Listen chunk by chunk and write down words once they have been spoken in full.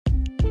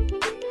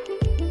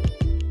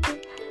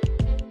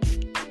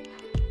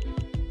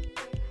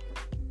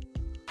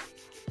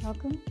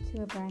Welcome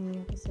to a brand new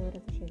episode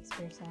of the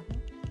Shakespeare Saga.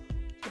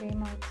 Today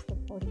marks the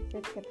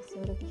 45th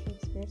episode of the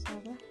Shakespeare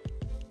Saga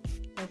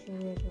by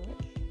Julia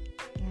George,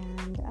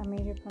 and a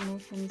major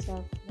promotions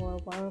are for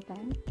World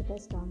Bank, the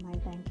best online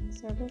banking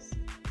service,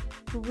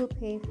 Google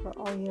Pay for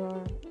all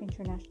your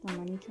international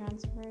money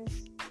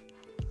transfers,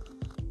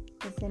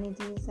 the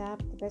Zenidis app,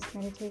 the best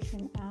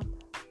meditation app.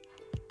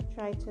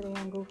 Try it today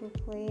on Google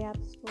Play app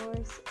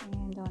stores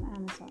and on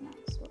Amazon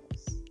app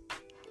stores.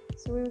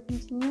 So we're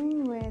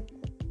continuing with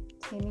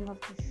Taming of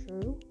the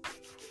Shrew,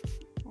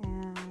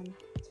 and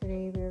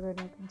today we're going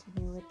to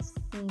continue with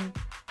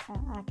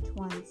Act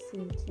 1,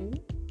 Scene 2,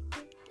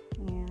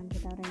 and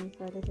without any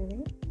further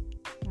delay,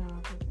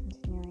 we're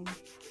continuing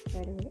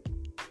right away.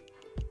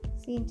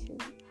 Scene 2.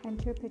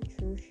 Enter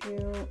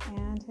Petruchio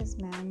and his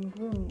man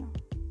Grumio.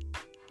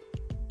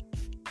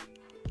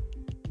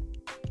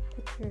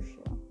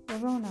 Petruchio.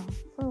 Verona,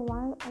 for a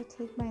while I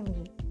take my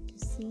leave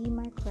to see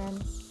my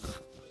friends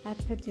at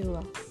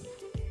Padua,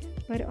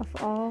 but of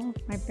all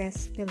my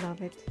best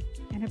beloved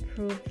and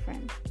approved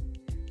friend,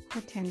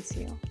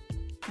 Hortensio,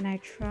 and I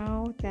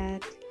trow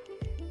that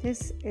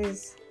this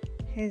is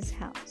his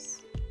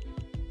house.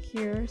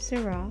 Here,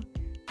 sirrah,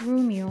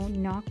 Grumio,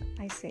 knock,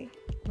 I say.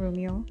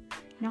 Grumio,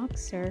 knock,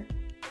 sir.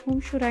 Whom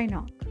should I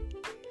knock?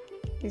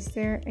 Is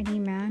there any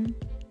man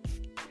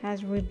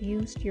has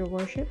rebused your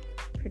worship?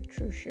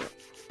 Petruchio.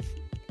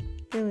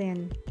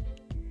 Villain,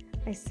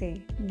 I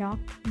say, knock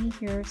me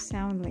here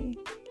soundly.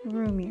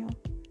 Grumio,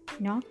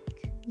 knock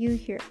you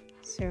here,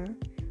 sir.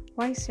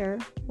 Why, sir,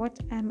 what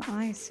am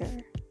I, sir,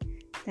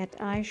 that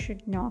I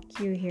should knock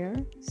you here,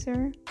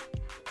 sir?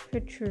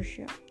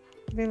 Petruchio.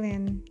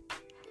 Villain,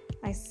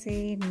 I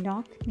say,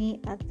 knock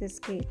me at this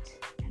gate,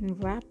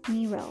 and rap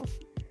me well,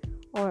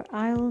 or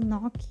I'll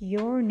knock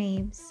your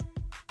names.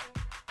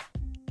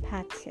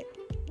 Pate.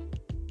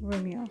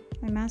 Grumio.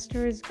 My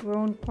master is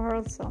grown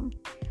quarrelsome.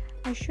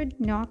 I should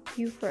knock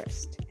you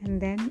first,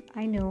 and then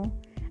I know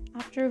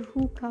after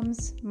who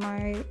comes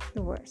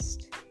the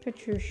worst.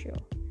 Petruchio.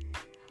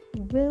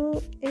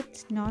 Will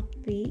it not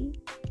be?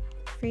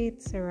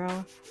 Faith,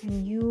 sirrah,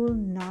 and you'll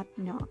not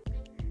knock.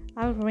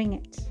 I'll ring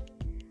it.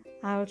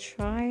 I'll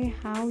try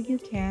how you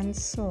can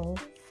sol,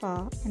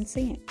 fa, and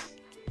sing it.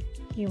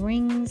 He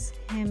rings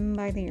him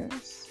by the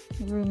ears.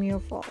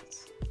 Grumio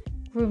falls.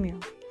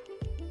 Grumio.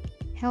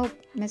 Help,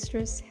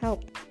 mistress,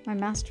 help. My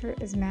master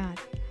is mad.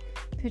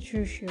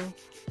 Petruchio.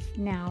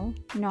 Now,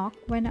 knock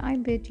when I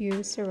bid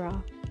you,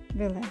 sirrah.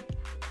 Villain.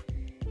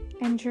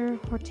 Enter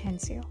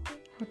Hortensio.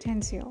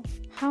 Hortensio.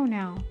 How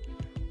now?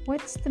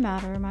 What's the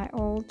matter, my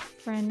old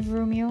friend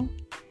Grumio?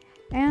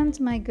 And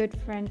my good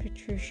friend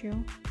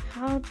Petruchio?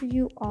 How do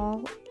you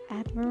all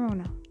at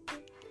Verona?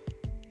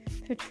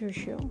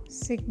 Petruchio.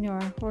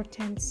 Signor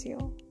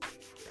Hortensio.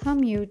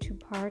 Come you to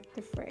part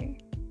the fray.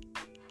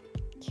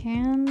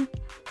 Can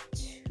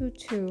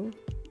tutu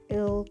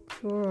il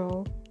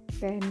curo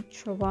ben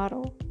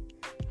trovato,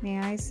 may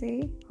I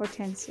say?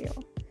 Hortensio.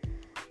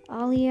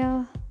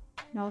 Alia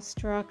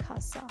nostra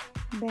casa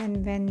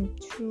ben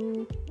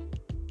ventu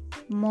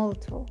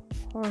molto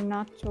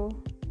ornato.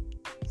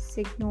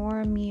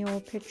 Signor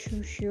mio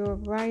Petruchio,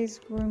 rise,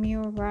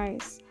 Grumio,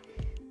 rise.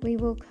 We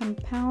will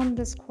compound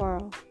this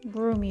quarrel.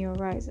 Grumio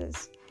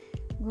rises.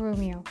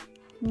 Grumio.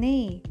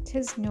 Nay,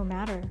 'tis no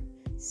matter,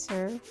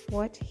 sir,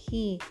 what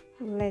he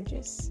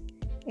leges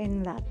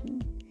in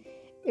Latin.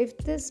 If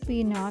this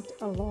be not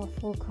a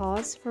lawful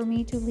cause for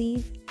me to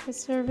leave his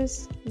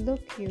service,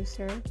 look you,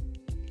 sir,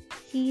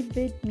 he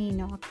bid me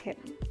knock him,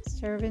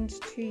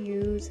 servant to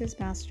use his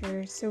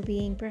master, so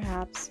being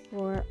perhaps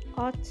for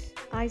aught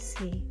I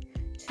see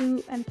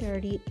 32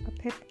 a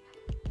pip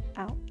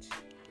out.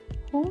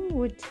 Whom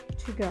would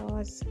to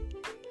gauze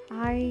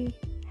I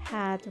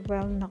had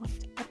well not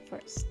at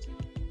first,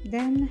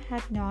 then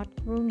had not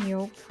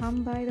Grumio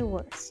come by the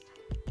worst.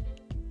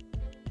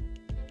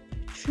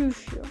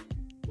 Petruchio.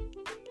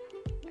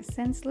 A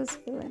senseless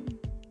villain,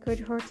 good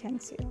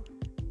Hortensio,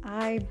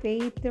 I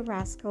bade the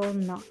rascal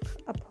knock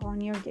upon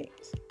your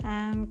gate,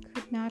 and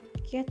could not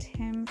get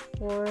him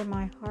for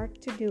my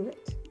heart to do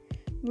it.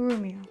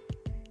 Grumio.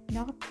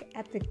 Knock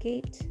at the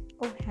gate,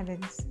 O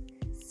heavens,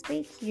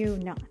 spake you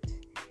not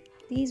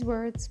these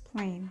words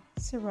plain,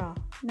 sirrah?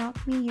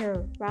 Knock me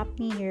here, rap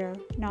me here,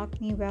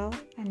 knock me well,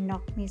 and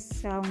knock me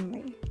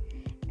soundly.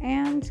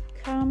 And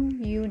come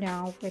you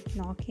now with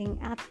knocking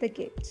at the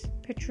gate.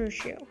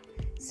 Petruchio.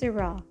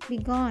 Sirrah, be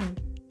gone,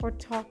 or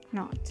talk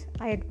not,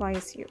 I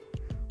advise you.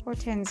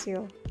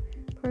 Hortensio.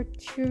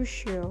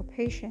 Petruchio,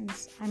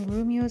 patience, and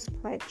Grumio's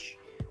pledge.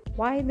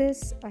 Why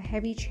this a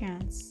heavy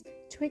chance,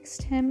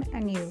 twixt him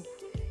and you,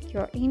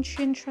 your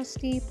ancient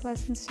trusty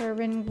pleasant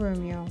servant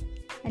Grumio.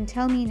 And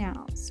tell me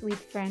now, sweet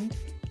friend,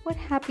 what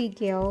happy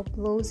gale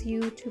blows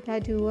you to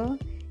Padua,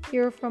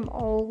 here from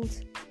old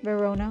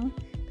Verona?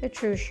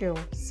 Petruchio.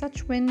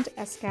 Such wind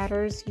as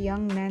scatters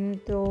young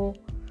men through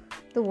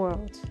the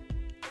world,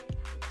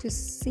 to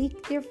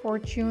seek their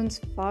fortunes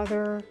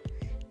farther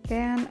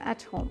than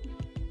at home,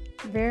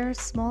 where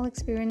small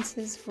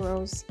experiences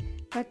grows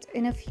but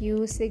in a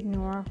few.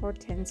 Signor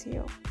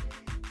Hortensio.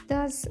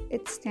 Thus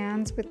it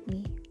stands with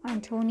me.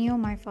 Antonio,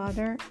 my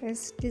father,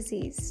 is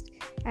diseased,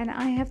 and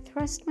I have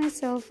thrust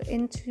myself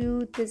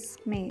into this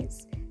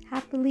maze,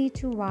 happily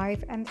to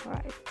wive and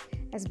thrive,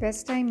 as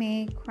best I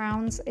may,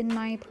 crowns in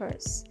my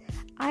purse.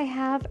 I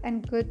have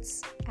and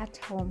goods at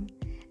home,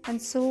 and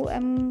so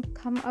am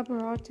come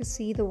abroad to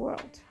see the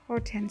world.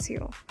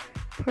 Hortensio.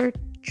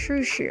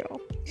 Petruchio.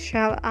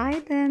 Shall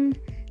I then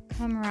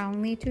come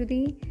roundly to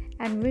thee,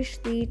 and wish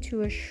thee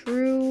to a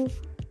shrewd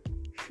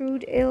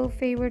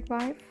ill-favoured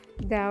wife?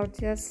 Thou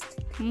dost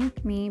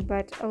thank me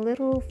but a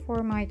little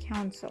for my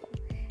counsel,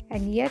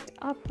 and yet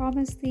I'll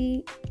promise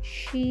thee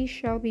she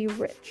shall be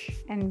rich,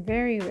 and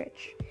very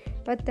rich.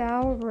 But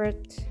thou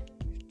wert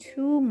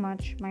too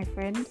much, my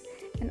friend,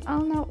 and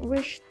I'll not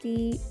wish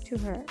thee to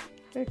her.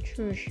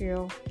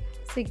 Petruchio,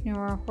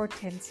 Signora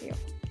Hortensio.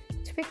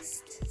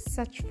 Twixt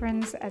such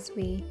friends as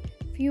we,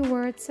 few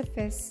words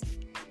suffice,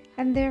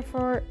 and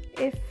therefore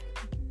if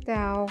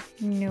thou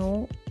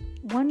know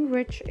one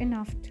rich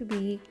enough to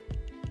be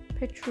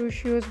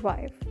Petruchio's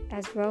wife,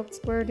 as wealth's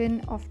burden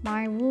of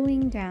my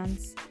wooing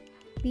dance,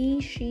 be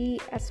she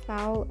as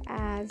foul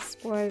as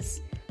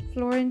was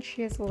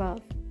Florentia's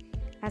love,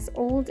 as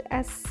old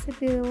as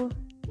Sibyl,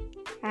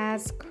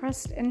 as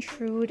crust and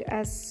shrewd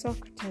as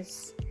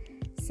Socrates,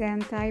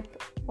 Xanthippe,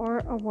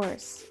 or a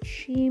worse,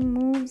 she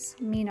moves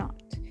me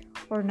not,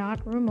 or not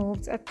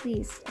removes at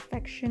least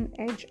affection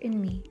edge in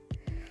me.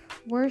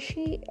 Were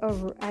she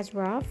as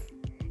rough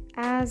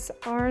as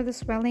are the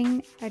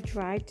swelling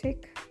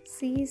Adriatic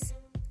seas,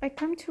 I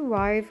come to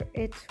wive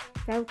it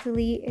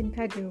wealthily in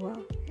Padua.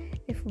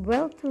 If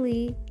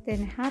wealthily,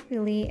 then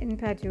happily in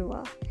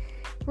Padua.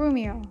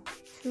 Grumio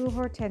to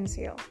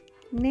Hortensio.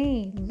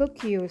 Nay,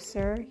 look you,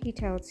 sir, he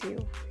tells you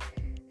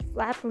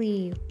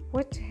flatly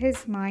what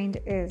his mind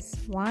is.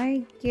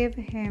 Why give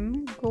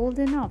him gold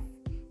enough,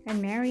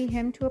 and marry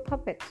him to a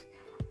puppet,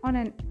 on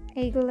an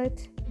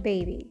eaglet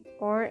baby,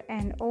 or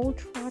an old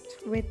trot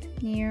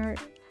with near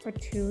a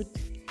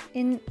tooth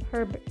in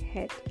her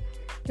head,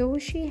 though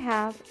she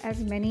have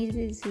as many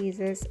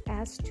diseases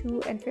as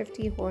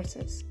 52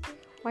 horses?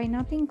 Why,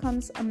 nothing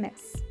comes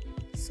amiss,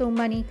 so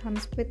money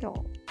comes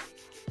withal.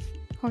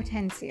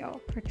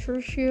 Hortensio.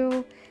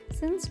 Petruchio,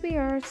 since we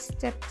are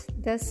stepped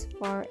thus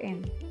far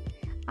in,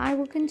 I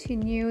will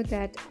continue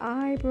that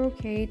I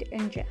brocade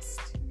and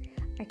jest.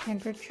 I can,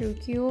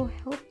 Petruchio,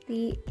 help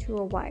thee to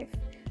a wife,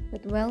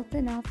 with wealth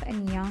enough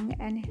and young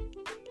and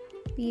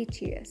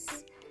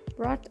beauteous,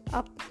 brought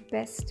up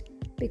best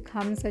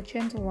becomes a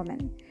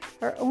gentlewoman.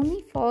 Her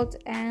only fault,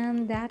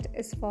 and that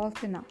is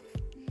fault enough,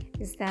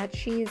 is that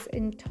she is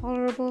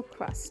intolerable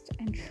crust,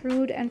 and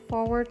shrewd and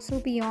forward so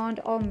beyond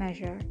all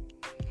measure.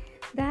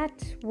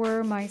 That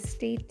were my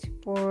state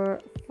for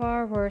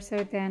far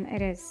worser than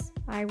it is.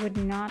 I would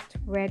not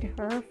wed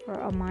her for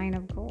a mine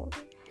of gold.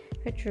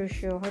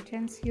 Petruchio.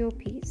 Hortensio,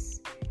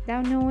 peace.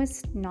 Thou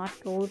knowest not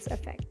gold's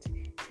effect.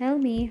 Tell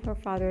me her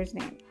father's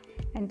name,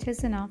 and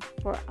 'tis enough,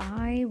 for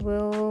I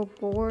will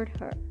board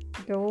her,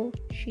 though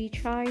she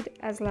chide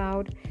as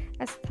loud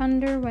as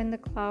thunder when the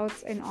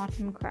clouds in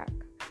autumn crack.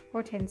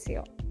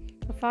 Hortensio.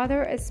 Her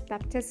father is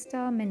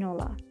Baptista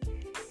Minola,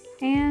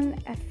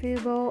 an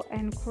affable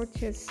and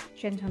courteous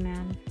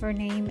gentleman. Her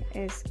name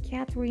is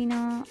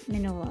Caterina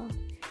Minola,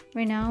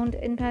 renowned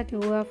in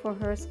Padua for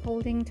her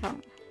scolding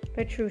tongue.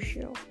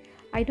 Petruchio.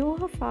 I know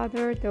her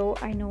father, though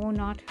I know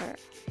not her,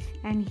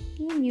 and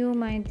he knew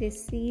my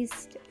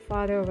deceased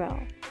father well.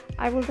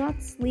 I will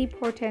not sleep,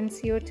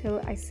 Hortensio,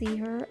 till I see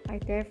her. I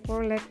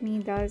therefore let me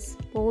thus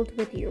bold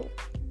with you,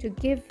 to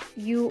give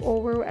you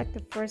over at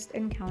the first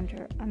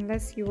encounter,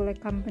 unless you will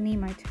accompany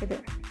my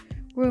thither.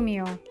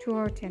 Grumio to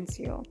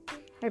Hortensio.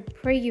 I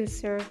pray you,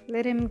 sir,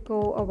 let him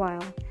go a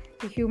while.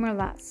 The humor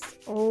lasts.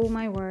 Oh,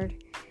 my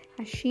word,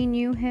 as she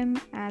knew him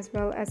as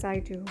well as I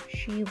do,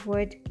 she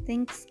would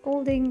think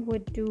scolding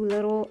would do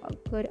little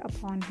good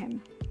upon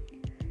him.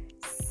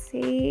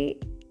 Say,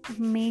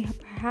 may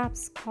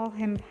perhaps call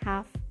him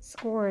half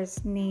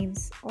scores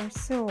knaves or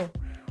so.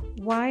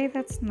 Why,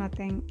 that's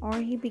nothing. Or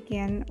he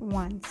begin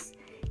once,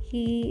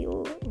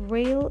 he'll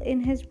rail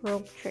in his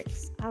rogue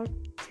tricks. I'll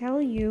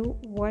tell you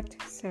what,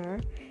 sir,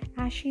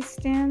 as she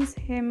stands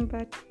him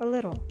but a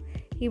little,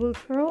 he will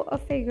throw a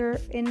figure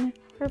in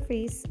her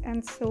face,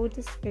 and so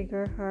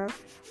disfigure her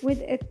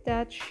with it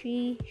that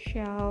she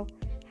shall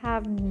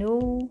have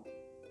no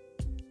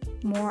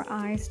more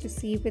eyes to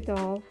see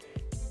withal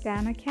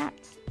than a cat.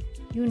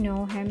 You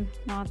know him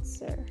not,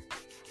 sir.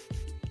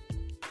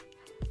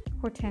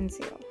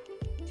 Hortensio.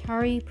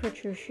 Tarry,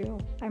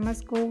 Petruchio, I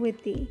must go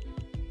with thee,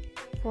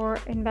 for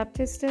in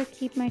Baptista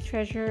keep my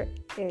treasure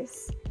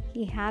is.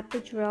 He had the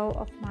jewel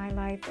of my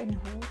life in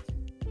hold.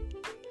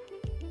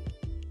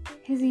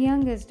 His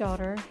youngest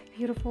daughter,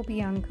 beautiful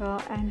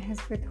Bianca, and his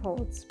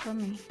withholds from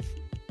me,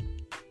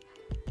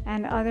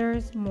 and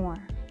others more,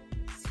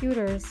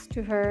 suitors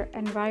to her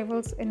and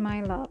rivals in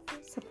my love,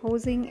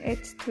 supposing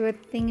it to a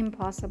thing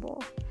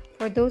impossible.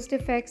 For those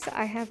defects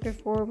I have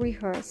before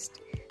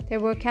rehearsed, there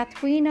were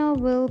Caterina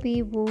will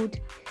be wooed,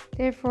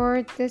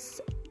 therefore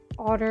this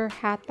order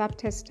hath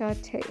Baptista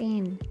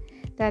ta'en,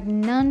 that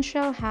none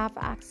shall have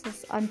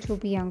access unto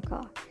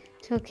Bianca,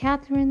 till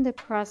Catherine the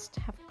Crust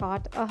have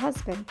got a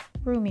husband,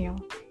 Romeo.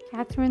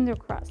 Catherine the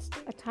Crust,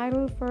 a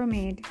title for a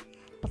maid,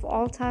 of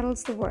all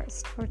titles the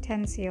worst,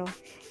 Hortensio.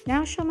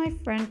 Now shall my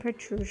friend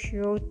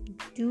Petruchio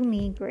do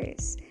me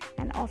grace,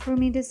 and offer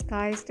me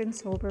disguised in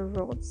sober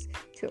robes,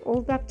 to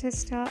old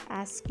Baptista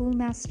as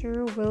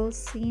schoolmaster will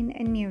sing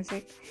in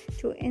music,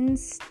 to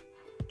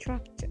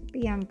instruct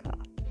Bianca,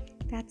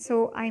 that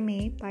so I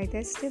may, by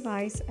this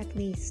device at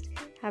least,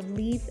 have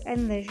leave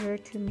and leisure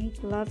to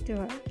make love to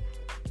her,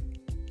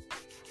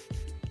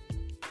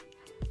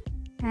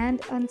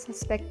 and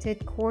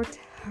unsuspected court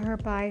her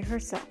by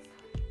herself.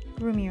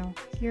 Romeo,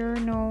 hear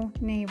no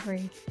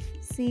knavery.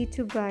 See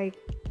to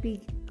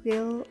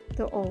beguile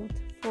the old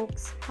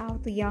folks, how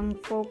the young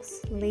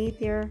folks lay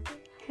their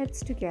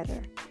heads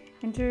together.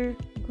 Enter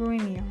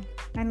Grumio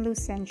and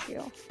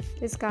Lucentio,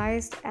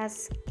 disguised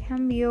as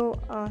Cambio,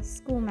 a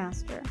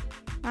schoolmaster.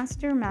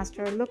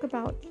 Master, look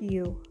about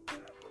you.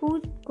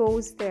 Who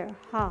goes there?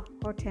 Ha,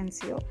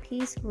 Hortensio.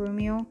 Peace,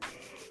 Grumio.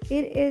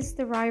 It is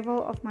the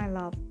rival of my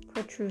love,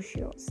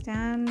 Petruchio.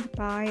 Stand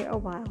by a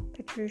while.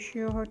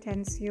 Petruchio,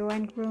 Hortensio,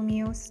 and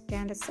Grumio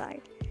stand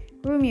aside.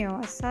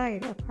 Grumio,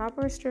 aside, a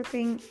proper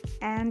stripping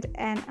and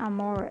an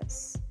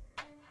amorous.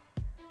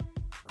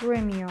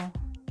 Grumio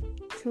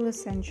to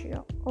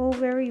Lucentio. Oh,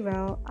 very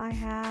well, I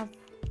have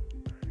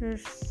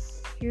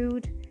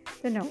pursued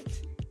the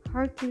note.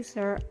 Hark you,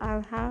 sir,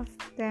 I'll have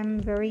them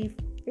very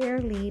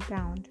fairly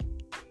bound.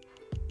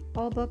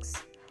 All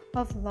books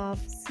of love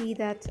see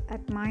that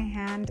at my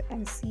hand,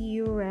 and see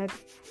you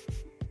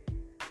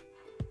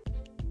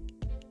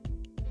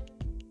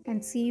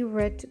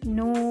read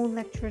no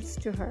lectures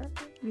to her.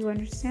 You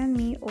understand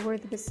me over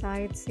the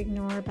beside,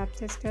 Signor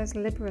Baptista's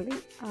liberally.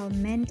 I'll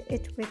mend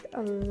it with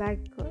a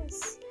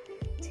liquorous.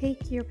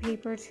 Take your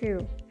paper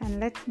too, and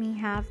let me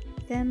have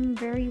them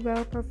very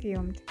well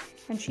perfumed,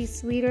 and she's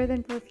sweeter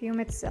than perfume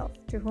itself.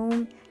 To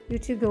whom you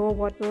to go,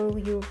 what will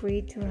you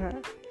read to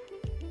her?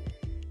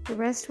 The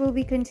rest will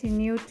be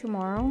continued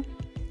tomorrow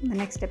in the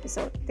next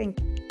episode. Thank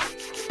you.